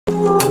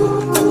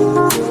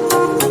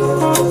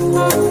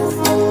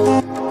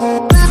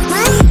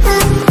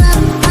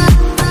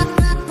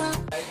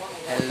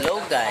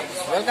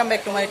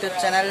back to my YouTube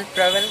channel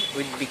Travel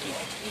with Vicky.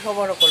 কি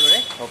খবৰ সকলোৰে?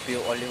 Hope you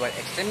all are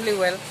extremely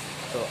well.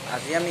 So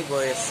আজি আমি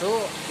গৈ আছো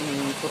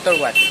উত্তৰ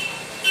গুৱাহাটী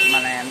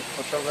মানে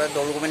উত্তৰ গুৱাহাটী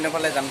দৌলগোবিন্দৰ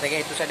ফালে যাম থাকে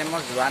এইটো সাইডে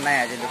মই যোৱা নাই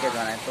আজিলৈকে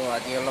যোৱা নাই তো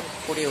আজি অলপ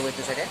ফুৰি হৈ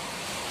এইটো সাইডে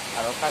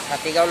আৰু ফাৰ্ষ্ট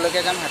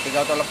হাতীগাঁৱলৈকে যাম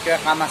হাতীগাঁৱত অলপ কিবা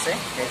কাম আছে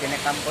সেইখিনি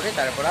কাম কৰি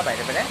তাৰ পৰা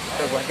বাইৰে বাইৰে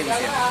উত্তৰ গুৱাহাটী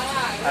গুচি যাম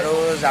আৰু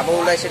যাব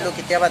ওলাইছিলো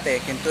কেতিয়াবাতে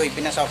কিন্তু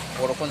ইপিনে সব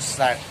বৰষুণ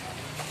ষ্টাৰ্ট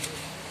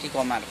কি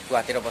কম আৰু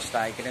গুৱাহাটীৰ অৱস্থা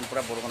এইকেইদিন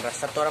পুৰা বৰষুণ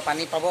ৰাস্তাটো আৰু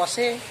পানী পাব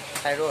আছে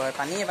চাইৰো হয়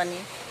পানীয়ে পানী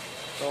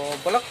তো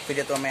বলক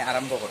ভিডিঅ'টো আমি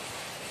আৰম্ভ কৰোঁ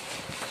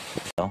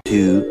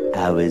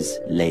 2 hours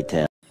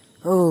later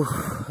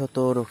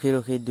তো ৰখি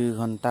 2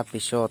 ঘণ্টা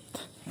পিছত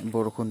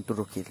বৰষুণটো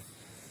ৰখিল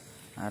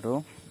আৰু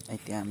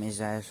এতিয়া আমি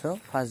যাই আছো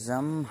ফাৰ্ষ্ট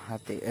যাম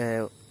হাতী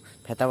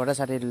ভেটাপাৰা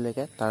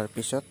চাৰিআলিলৈকে তাৰ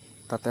পিছত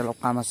তাতে অলপ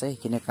কাম আছে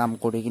সেইখিনি কাম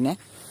কৰি কিনে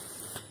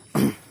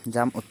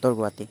যাম উত্তৰ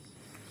গুৱাহাটী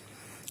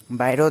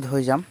বাইৰত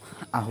হৈ যাম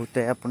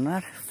আহোতে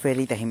আপোনাৰ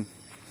ফেৰীত আহিম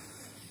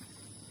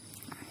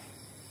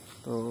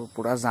তো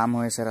পুৰা জাম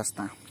হৈ আছে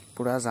ৰাস্তা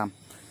পুৰা জাম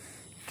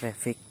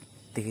ট্ৰেফিক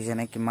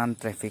দেখিছেনে কিমান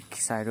ট্ৰেফিক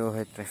চাইৰো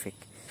হয় ট্ৰেফিক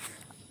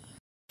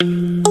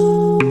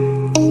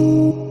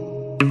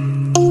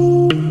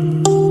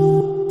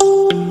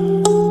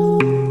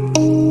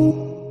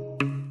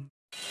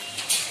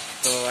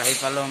তো আহি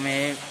পালো আমি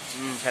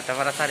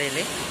ভেটাপাৰা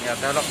চাৰিআলি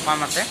ইয়াতে অলপ কাম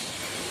আছে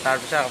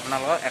তাৰপিছত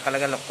আপোনালোকক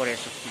একেলগে লগ কৰি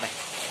আছোঁ বাই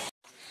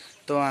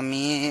তো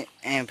আমি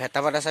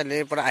ভেটাপাৰা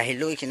চাৰিআলিৰ পৰা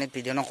আহিলোঁ এইখিনিত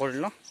ভিডিঅ'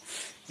 নকৰিলোঁ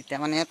এতিয়া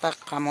মানে এটা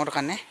কামৰ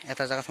কাৰণে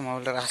এটা জেগাত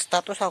সোমাবলৈ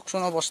ৰাস্তাটো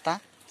চাওকচোন অৱস্থা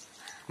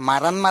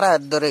মাৰাণ মাৰাৰ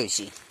দৰে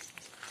হৈছে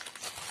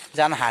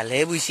জান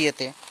হালহে বুইছে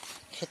ইয়াতে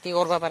খেতি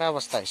কৰিব পৰা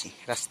অৱস্থা হৈছে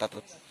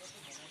ৰাস্তাটোত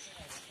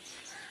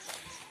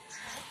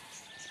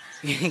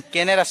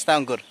কেনে ৰাস্তা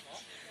অংকুৰ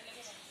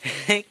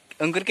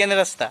কেনে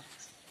ৰাস্তা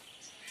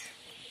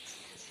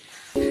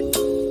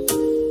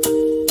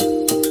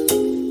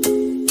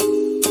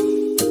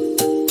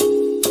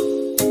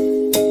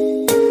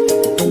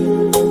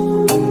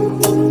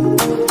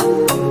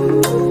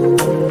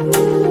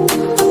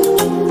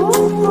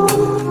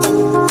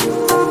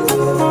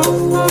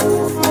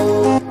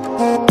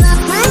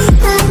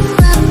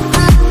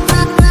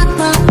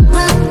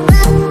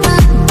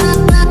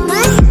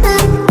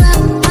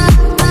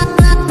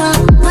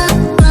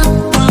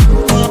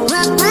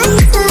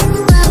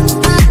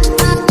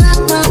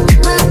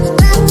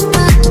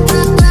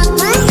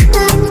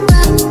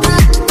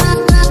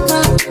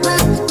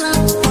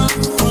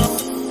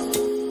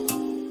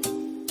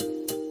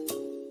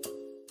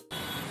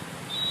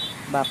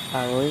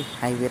বাপ্পা ওই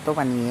হাইওয়ে তো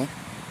পানিয়ে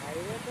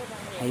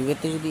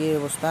হাইওয়েতে যদি এই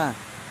অৱস্থা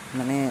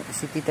মানে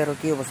চিটিত আৰু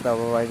কি অৱস্থা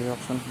হ'ব বাইক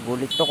অপশ্যন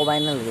গলিত তো ক'বাই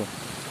নালাগে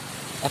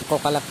এক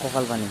কঁকাল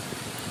পানী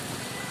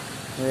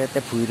ইয়াতে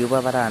ভুই দিব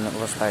পৰা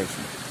অৱস্থা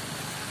হৈছে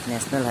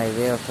নেশ্যনেল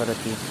হাইৱে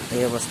অথৰিটি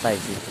এই অৱস্থা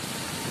হৈছে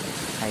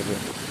হাইৱে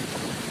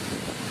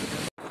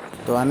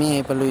তো আমি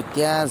আহি পালোঁ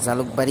এতিয়া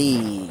জালুকবাৰী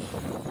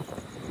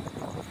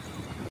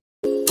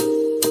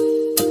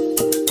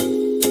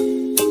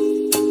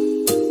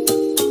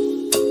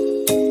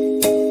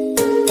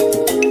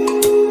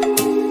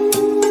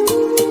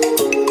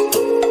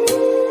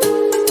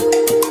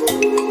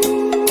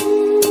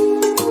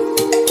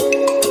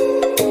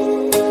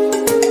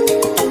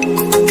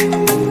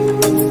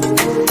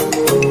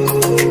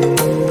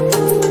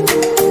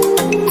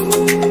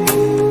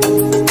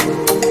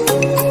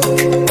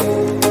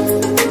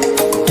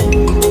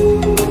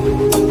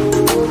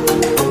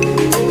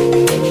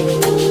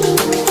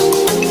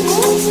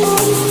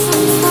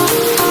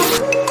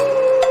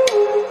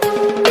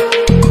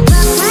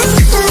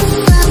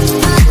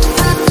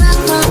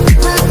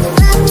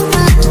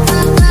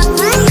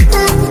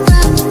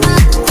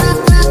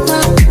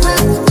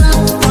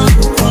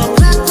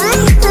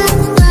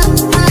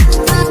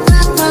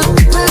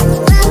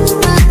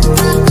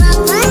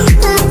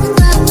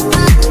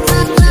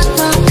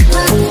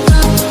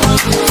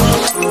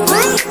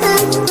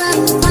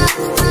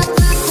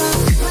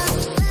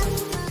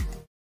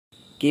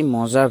কি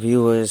মজা ভিউ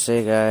হৈছে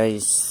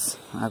গাইস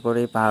আগৰ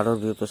এই পাহাৰৰ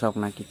ভিউটো চাওক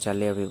না কি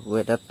চালিয়া ভিউ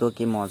ৱেডাৰটো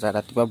কি মজা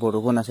ৰাতিপুৱা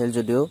বৰষুণ আছিল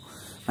যদিও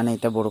মানে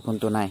এতিয়া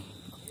বৰষুণটো নাই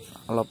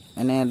অলপ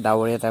এনে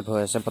ডাৱৰীয়া টাইপ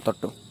হৈ আছে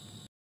বতৰটো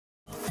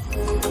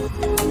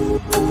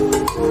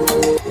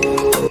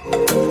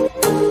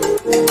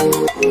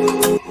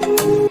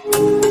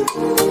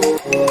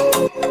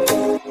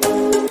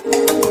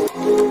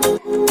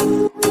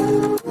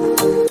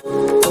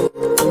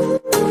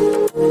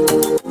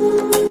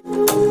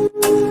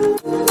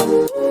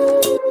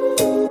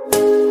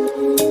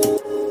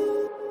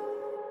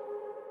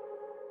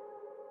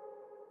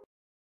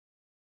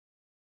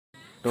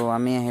তো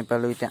আমি আহি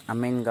পালোঁ এতিয়া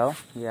আমিনগাঁও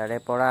ইয়াৰে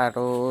পৰা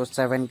আৰু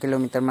 7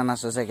 কিলোমিটাৰমান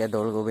আছে চাগে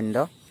দৌলগোবিন্দ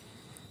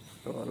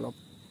তো অলপ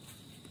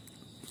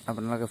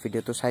আপোনালোকে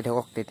ভিডিঅ'টো চাই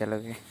থাকক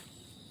তেতিয়ালৈকে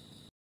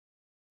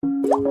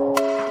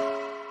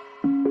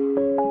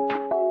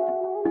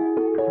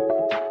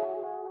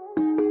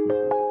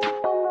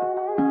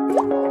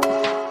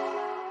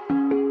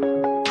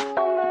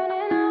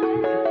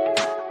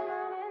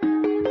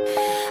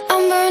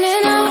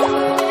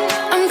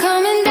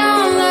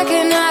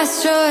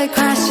asteroid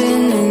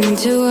crashing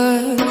into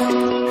Earth.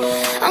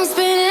 I'm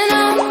spinning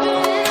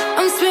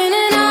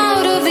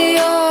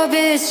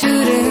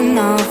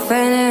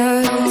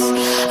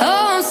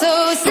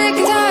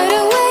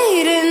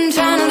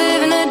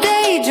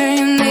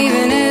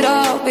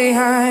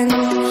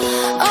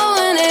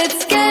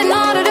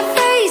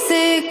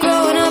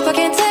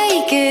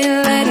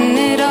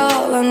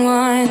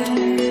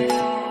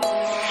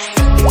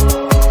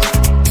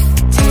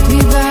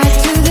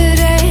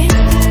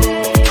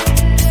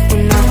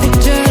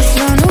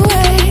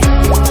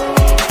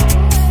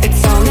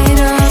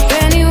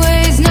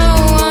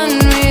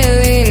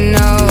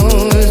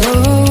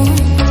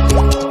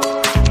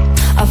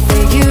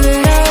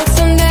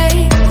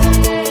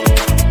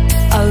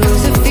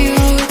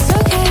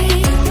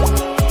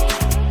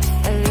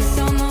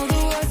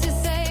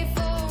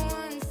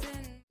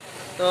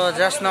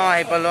just নাও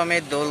আহি পালোঁ আমি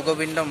দৌল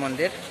গোবিন্দ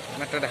মন্দিৰ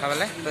মাত্ৰ দেখা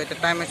পালে। তো এতিয়া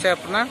টাইম হৈছে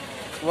আপোনাৰ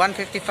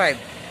 1:55।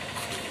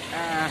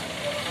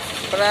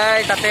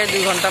 প্ৰায় তাতে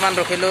 2 ঘণ্টামান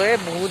ৰখিলোঁ।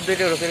 বহুত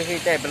দেৰি ৰখিলোঁ,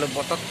 এতিয়া আহি পালোঁ।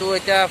 বতৰটো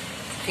এতিয়া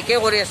ঠিকেই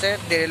কৰি আছে,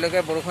 দেৰিলৈকে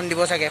বৰষুণ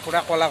দিব চাগে। পুৰা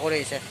ক'লা কৰি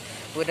আহিছে,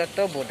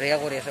 ৱেডাৰটো বঢ়িয়া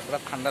কৰি আছে, পুৰা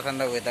ঠাণ্ডা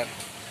ঠাণ্ডা ৱেডাৰ।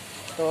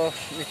 তো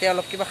এতিয়া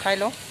অলপ কিবা খাই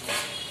লওঁ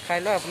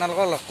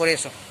আপোনালোকক লগ কৰি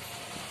আছোঁ।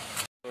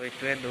 তো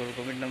এইটোৱে দৌল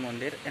গোবিন্দ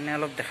মন্দিৰ। এনে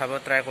অলপ দেখাব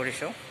ট্ৰাই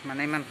কৰিছোঁ,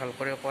 মানে ইমান ভাল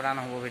কৰি কৰা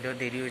নহ'ব, ভিডিঅ'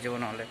 দেৰি হৈ যাব,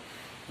 নহ'লে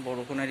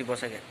বৰষুণে দিব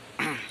চাগে।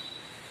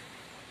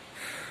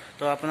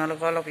 তো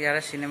আপোনালোকে অলপ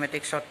ইয়াৰে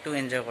চিনেমেটিক শ্বটটো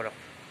এনজয় কৰক।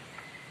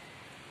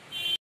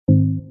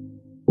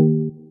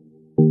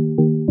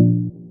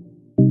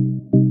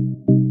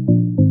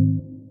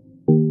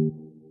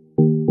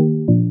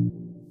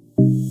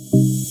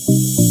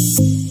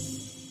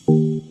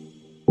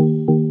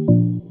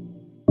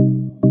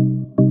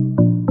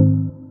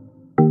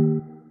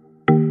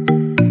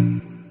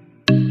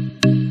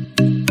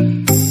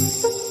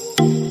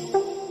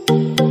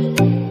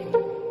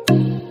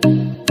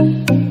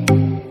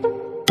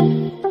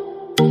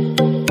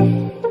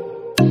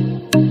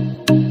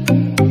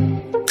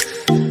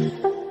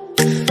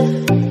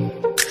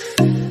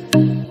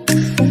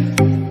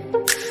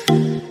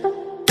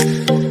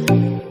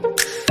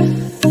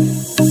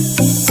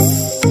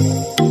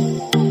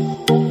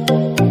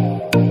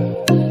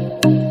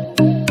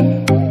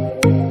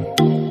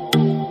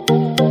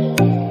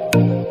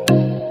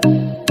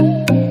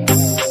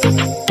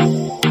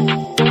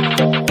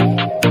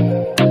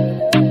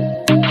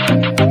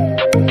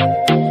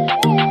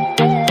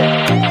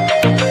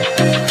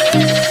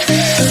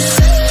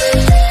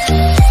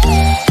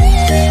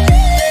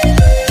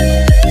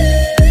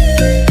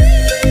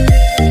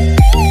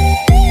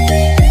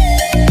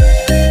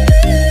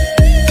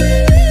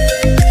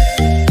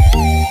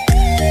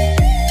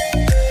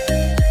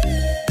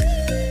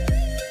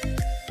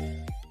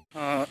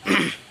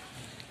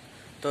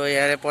 তো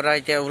ইয়াৰে পৰা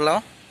এতিয়া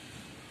ওলাওঁ,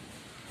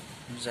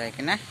 যাই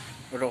কিনে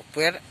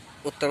ৰপৱেৰ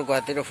উত্তৰ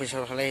গুৱাহাটীৰ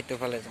অফিচৰ ফালে সেইটো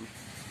ফালে যাম।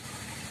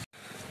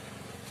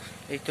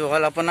 এইটো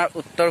হ'ল আপোনাৰ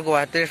উত্তৰ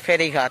গুৱাহাটীৰ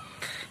ফেৰীঘাট।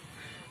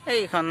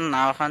 এইখন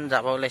নাওখন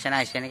যাব ওলাইছে না,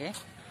 আহিছে নেকি?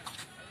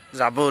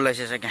 যাব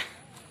ওলাইছে চাগে।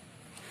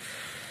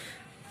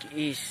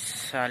 কি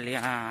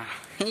চালিয়া,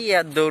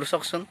 ইয়াত দৌৰ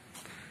চাওকচোন।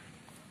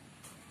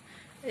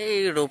 এই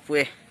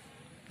ৰপৱে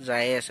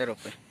যাই আছে,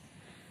 ৰপৱে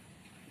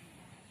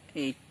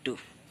এইটো।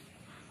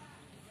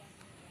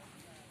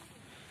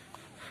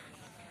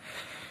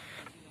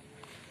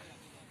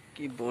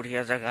 কি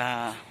বঢ়িয়া জায়গা,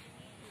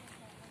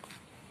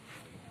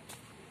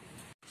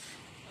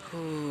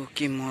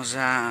 কি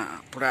মজা,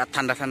 পুৰা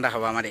ঠাণ্ডা ঠাণ্ডা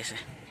হাৱা মাৰি আছে।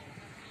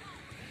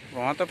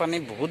 ব্ৰহ্মপুত্ৰ পানী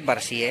বহুত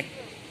বাঢ়িছে।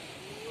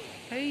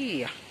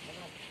 এইয়া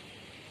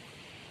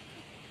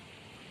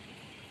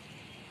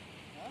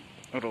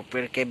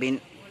ৰপৱেৰ কেবিন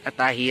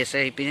এটা আহি আছে,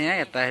 সেইপিনে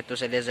এটা সেইটো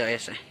চাইডে যাই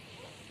আছে।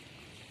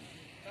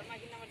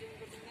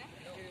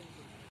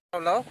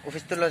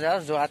 অফিচটোলৈ যাওঁ,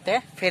 যোৱাতে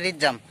ফেৰীত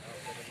যাম।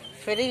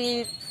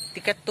 ফেৰীৰ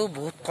টিকেটটো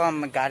বহুত কম,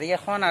 গাড়ী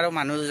এখন আৰু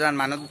মানুহ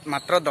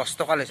মাত্ৰ 10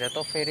 টকা লৈছে।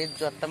 তো ফেৰীত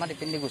যোৱাতে আমাৰ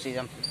ইপিনে গুচি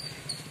যাম।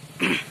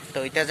 তো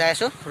এতিয়া যাই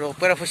আছোঁ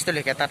ৰপৱেৰ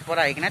অফিচটোলৈকে। তাৰ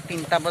পৰা আহি কিনে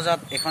 3টা বজাত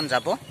এখন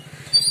যাব,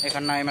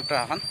 এখন নাই মাত্ৰ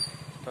এখন।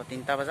 তো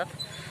 3টা বজাত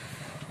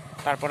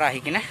তাৰ পৰা আহি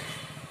কিনে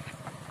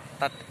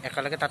তাত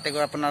একেলগে তাতে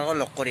গৈ আপোনালোকক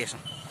লগ কৰি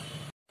আছোঁ।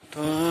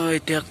 তো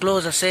এতিয়া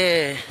ক্ল'জ আছে।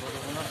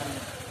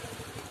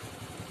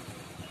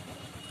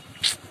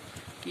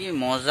 কি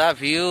মজা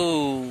ভিউ,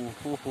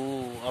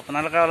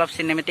 আপোনালোকে অলপ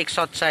চিনেমেটিক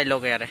শ্বট চাই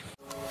লওক ইয়াৰে।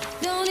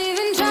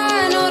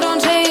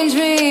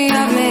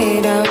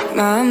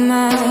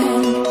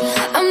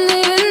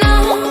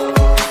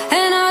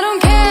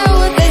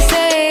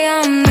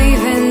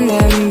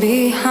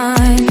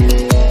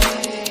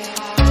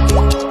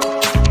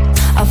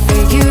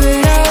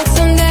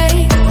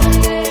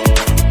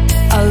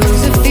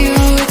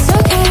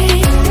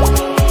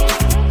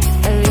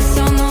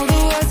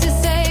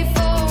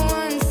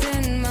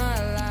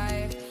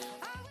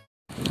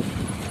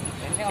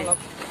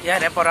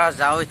 ইয়াৰে পৰা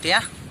যাওঁ এতিয়া,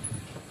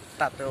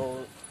 তাতেও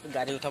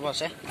গাড়ী উঠাব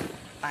আছে।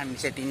 টাইম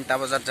হৈছে 3টা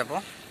বজাত যাব।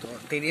 তো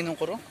দেৰি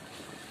নকৰোঁ,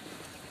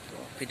 তো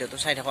ভিডিঅ'টো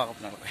চাই থাকক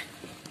আপোনালোকে।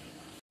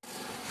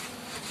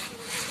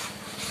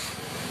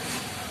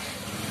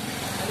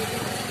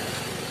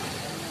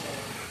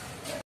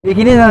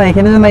 এইখিনি জানা,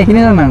 এইখিনি জানা, এইখিনি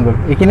জানা আংকুল,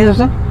 এইখিনি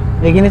চাচোন,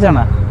 এইখিনি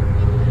জানা।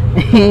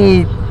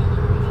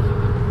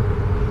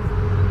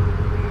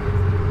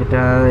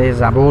 এতিয়া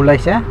যাব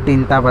ওলাইছে,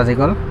 3টা বাজি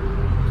গ'ল।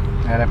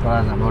 ইয়াৰে পৰা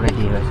যাব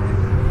ৰেডি হৈছে,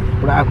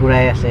 পুৰা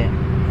ঘূৰাই আছে।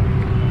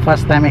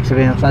 ফাৰ্ষ্ট টাইম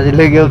এক্সপিৰিয়েঞ্চ,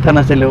 আজিলৈকে উঠা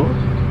নাছিলোঁ।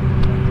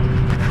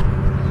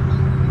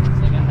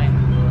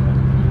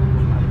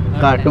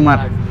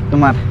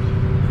 তোমাৰ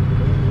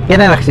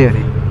কেনে লাগছে?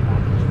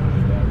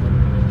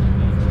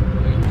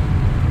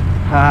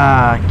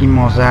 কি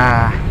মজা।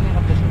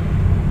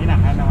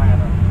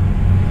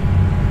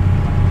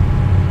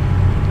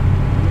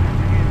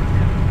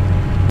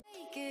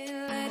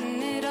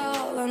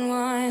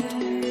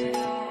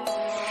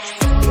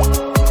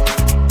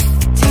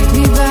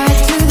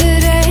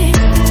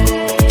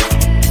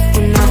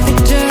 When nothing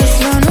just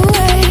run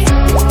away.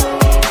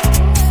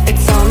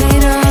 It's all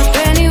made up.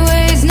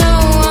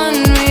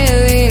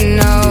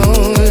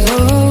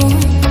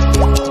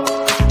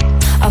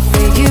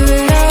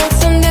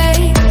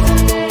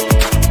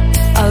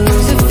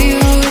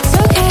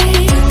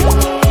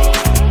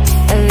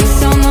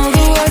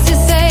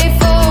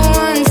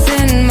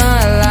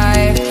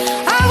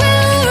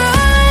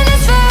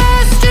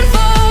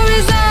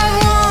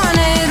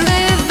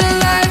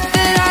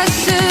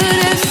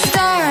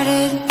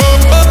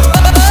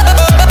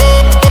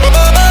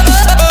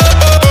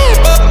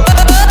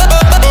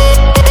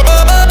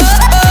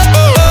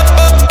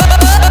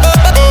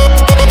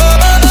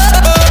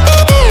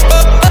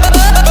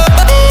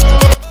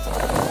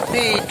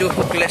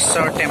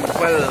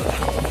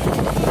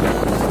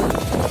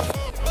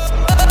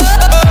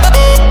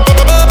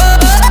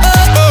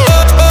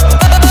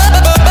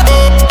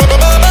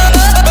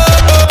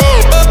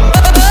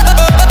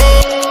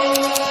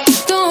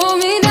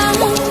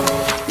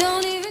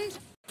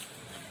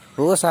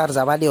 Sir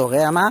যাবা দিয়ক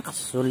আমাক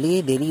জলদি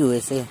দেৰি হৈ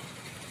আছে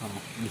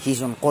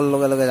দেখিছোন কল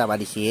লগে লগে যাবা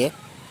দিছে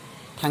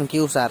thank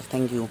U sir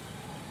thank U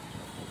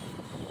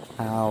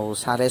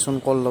ছাৰে চোন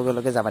কল লগে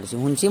লগে যাবা দিছে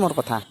শুনছি মোৰ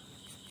কথা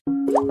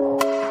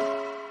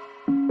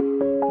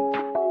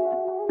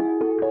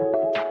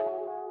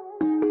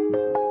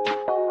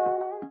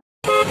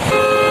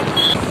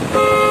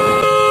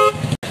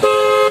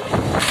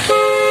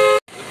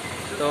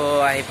তো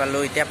আহি পালো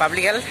এতিয়া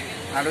পাব্লিক হেল্থ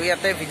আৰু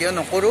ইয়াতে ভিডিঅ'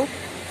 নকৰোঁ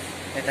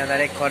এতিয়া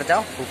ডাইৰেক্ট ঘৰ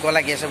যাওঁ ভোকো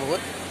লাগি আছে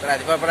বহুত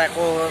ৰাতিপুৱাৰ পৰা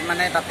একো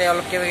মানে তাতে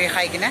অলপ কিবা কিবি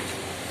খাই কিনে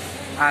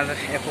আৰু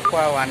একো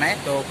খোৱা হোৱা নাই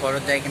তো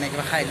ঘৰত যাই কিনে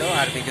কিবা খাই লওঁ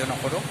আৰু ভিডিঅ'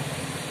 নকৰোঁ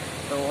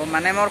তো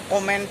মানে মোৰ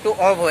কমেণ্টটো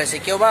অফ হৈ আছে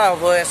কিয় বা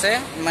অফ হৈ আছে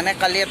মানে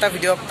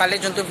কালি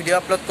যোনটো ভিডিঅ'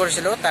 আপলোড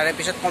কৰিছিলোঁ তাৰে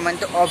পিছত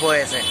কমেণ্টটো অফ হৈ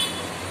আছে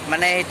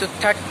মানে এইটো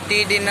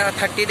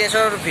 30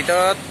 ডেজৰ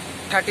ভিতৰত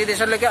 30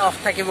 ডেজলৈকে অফ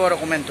থাকিব আৰু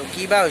কমেণ্টটো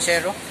কি বা হৈছে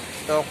আৰু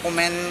তো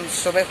কমেণ্ট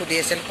চবে সুধি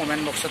আছিল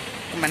কমেণ্ট বক্সত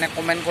মানে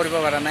কমেণ্ট কৰিব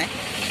পৰা নাই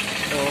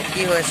তো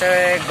কি হৈছে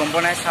গম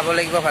পোৱা নাই চাব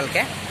লাগিব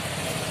ভালকৈ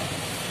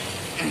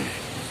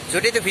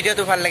যদি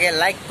ভিডিঅ'টো ভাল লাগে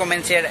like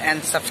comment share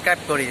and subscribe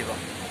কৰি দিব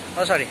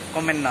চৰি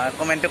কমেণ্ট নহয়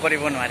কমেণ্টটো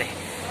কৰিব নোৱাৰে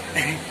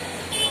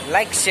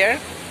লাইক শ্বেয়াৰ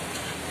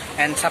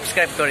এণ্ড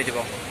ছাবস্ক্ৰাইব কৰি দিব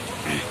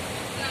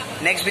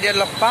নেক্সট ভিডিঅ'ত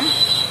লগ পাম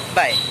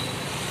বাই